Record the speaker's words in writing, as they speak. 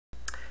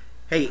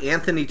Hey,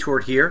 Anthony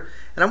Tort here,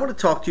 and I want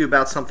to talk to you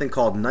about something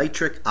called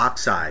nitric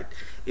oxide.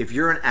 If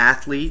you're an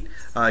athlete,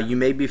 you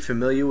may be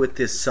familiar with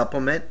this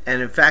supplement,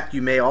 and in fact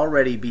you may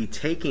already be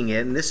taking it,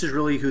 and this is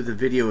really who the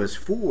video is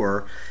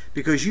for,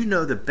 because you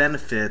know the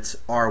benefits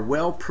are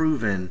well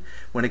proven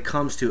when it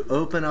comes to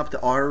open up the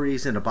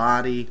arteries in the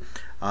body,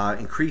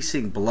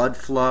 increasing blood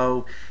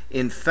flow.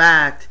 In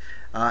fact,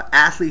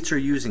 athletes are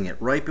using it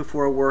right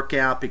before a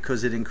workout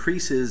because it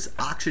increases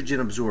oxygen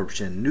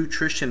absorption,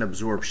 nutrition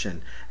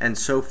absorption, and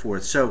so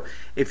forth. So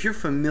if you're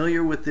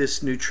familiar with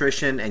this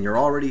nutrition and you're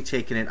already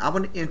taking it, I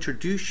want to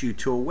introduce you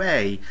to a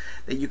way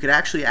that you could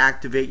actually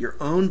activate your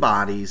own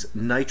body's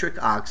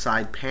nitric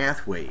oxide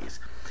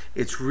pathways.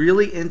 It's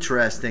really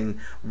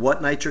interesting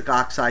what nitric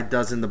oxide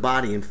does in the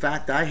body. In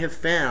fact, I have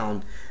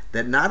found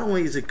that not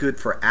only is it good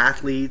for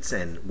athletes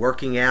and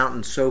working out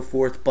and so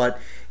forth, but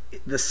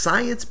the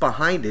science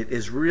behind it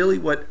is really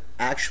what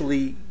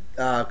actually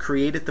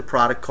created the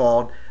product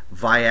called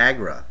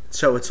Viagra.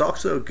 So it's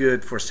also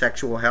good for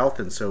sexual health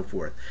and so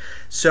forth.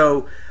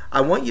 So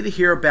I want you to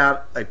hear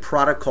about a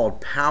product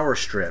called Power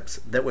Strips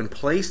that when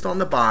placed on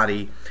the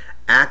body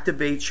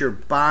activates your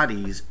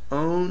body's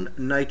own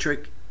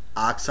nitric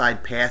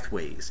oxide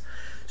pathways.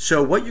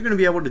 So what you're going to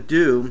be able to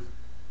do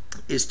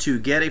is to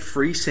get a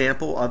free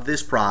sample of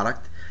this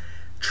product,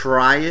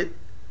 try it,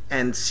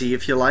 and see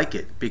if you like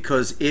it,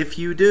 because if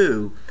you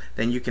do,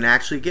 then you can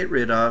actually get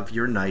rid of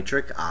your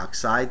nitric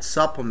oxide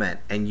supplement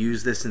and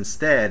use this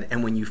instead.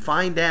 And when you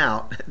find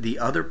out the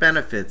other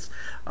benefits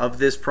of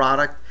this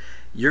product,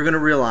 you're going to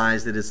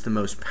realize that it's the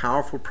most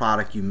powerful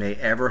product you may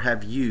ever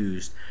have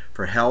used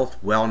for health,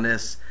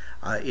 wellness.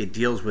 It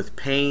deals with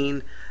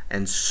pain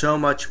and so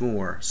much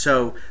more.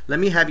 So let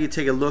me have you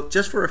take a look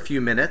just for a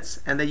few minutes,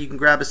 and then you can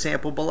grab a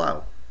sample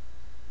below.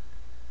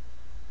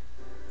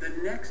 The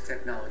next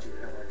technology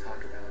that I want to talk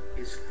about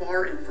is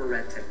far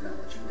infrared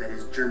technology that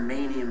is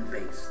germanium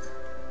based.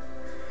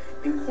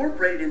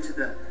 Incorporated into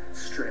the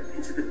strip,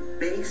 into the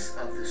base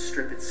of the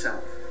strip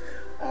itself,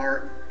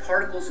 are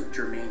particles of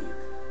germanium.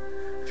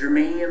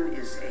 Germanium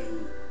is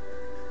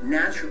a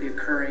naturally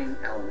occurring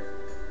element,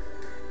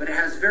 but it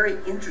has very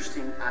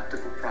interesting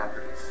optical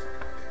properties.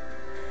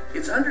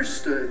 It's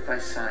understood by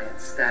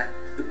science that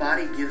the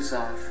body gives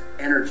off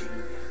energy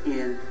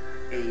in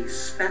a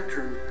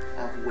spectrum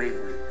of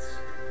wavelengths.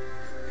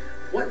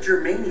 What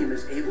germanium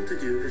is able to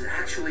do is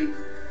actually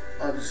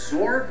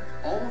absorb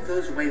all of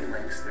those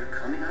wavelengths that are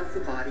coming off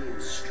the body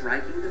and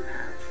striking the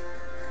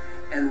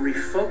patch and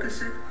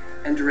refocus it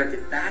and direct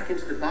it back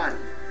into the body,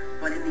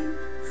 but in the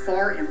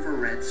far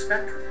infrared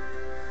spectrum.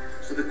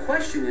 So the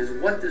question is,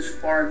 what does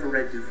far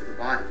infrared do for the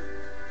body?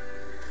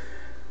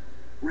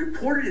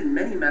 Reported in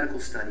many medical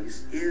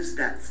studies is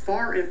that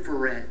far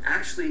infrared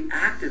actually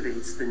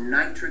activates the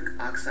nitric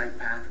oxide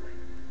pathway.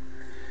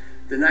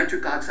 The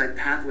nitric oxide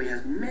pathway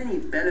has many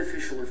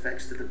beneficial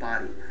effects to the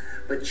body,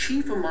 but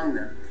chief among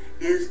them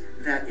is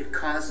that it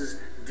causes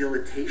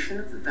dilatation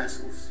of the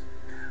vessels,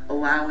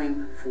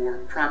 allowing for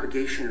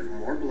propagation of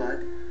more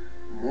blood,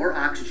 more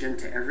oxygen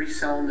to every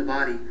cell in the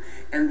body,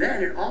 and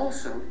then it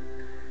also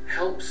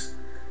helps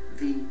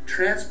the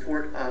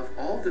transport of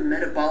all the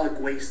metabolic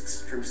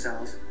wastes from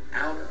cells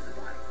out of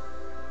the body.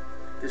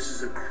 This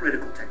is a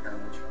critical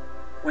technology.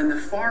 When the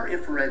far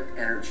infrared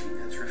energy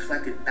that's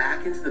reflected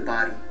back into the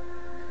body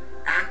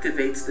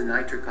activates the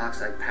nitric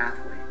oxide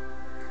pathway,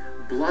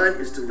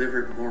 blood is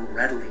delivered more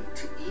readily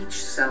to each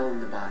cell in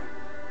the body.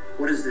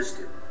 What does this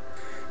do?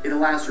 It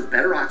allows for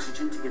better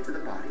oxygen to get to the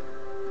body.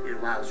 It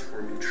allows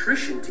for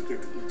nutrition to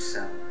get to each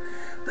cell.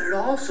 But it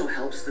also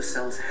helps the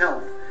cell's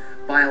health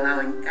by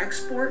allowing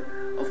export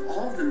of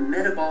all the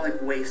metabolic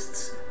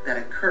wastes that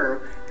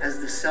occur as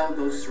the cell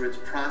goes through its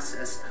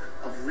process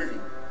of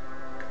living,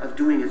 of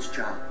doing its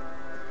job.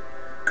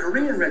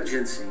 Korean red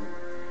ginseng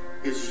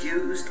is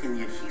used in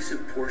the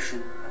adhesive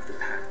portion of the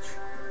patch.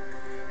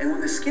 And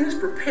when the skin is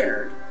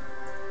prepared,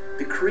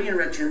 the Korean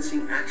red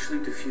ginseng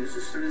actually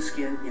diffuses through the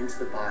skin into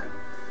the body.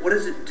 What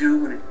does it do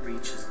when it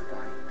reaches the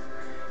body?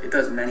 It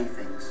does many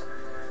things.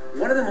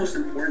 One of the most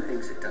important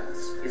things it does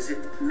is it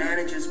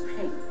manages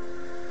pain.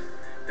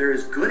 There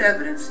is good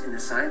evidence in the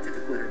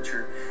scientific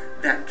literature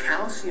that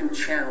calcium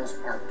channels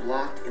are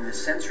blocked in the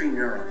sensory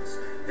neurons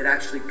that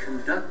actually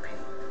conduct pain.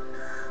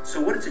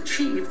 So what it's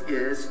achieved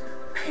is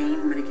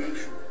pain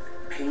mitigation.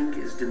 Pain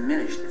is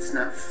diminished. It's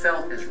not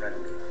felt as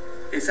readily.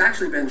 It's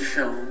actually been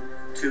shown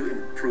to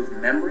improve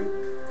memory,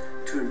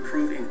 to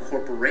improve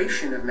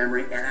incorporation of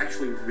memory, and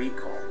actually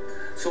recall.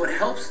 So it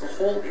helps the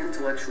whole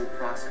intellectual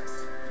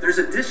process. There's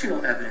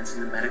additional evidence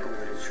in the medical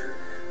literature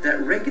that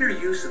regular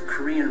use of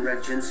Korean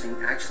red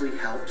ginseng actually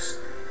helps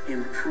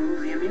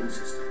improve the immune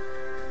system.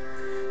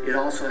 It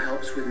also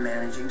helps with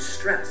managing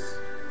stress.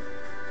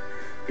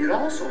 It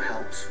also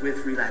helps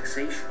with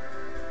relaxation.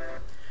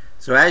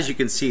 So as you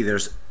can see,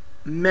 there's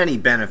many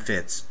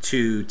benefits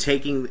to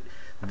taking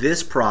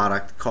this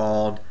product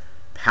called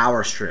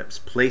Power Strips,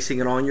 placing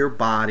it on your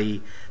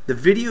body. The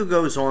video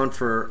goes on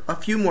for a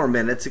few more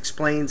minutes,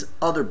 explains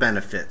other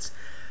benefits.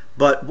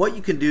 But what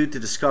you can do to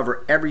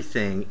discover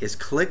everything is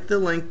click the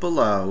link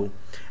below,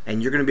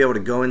 and you're going to be able to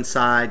go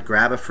inside,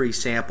 grab a free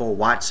sample,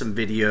 watch some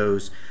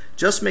videos.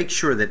 Just make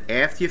sure that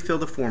after you fill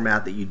the form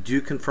out that you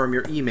do confirm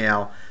your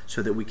email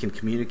so that we can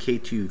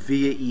communicate to you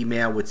via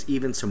email with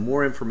even some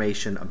more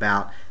information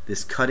about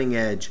this cutting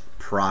edge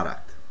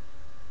product.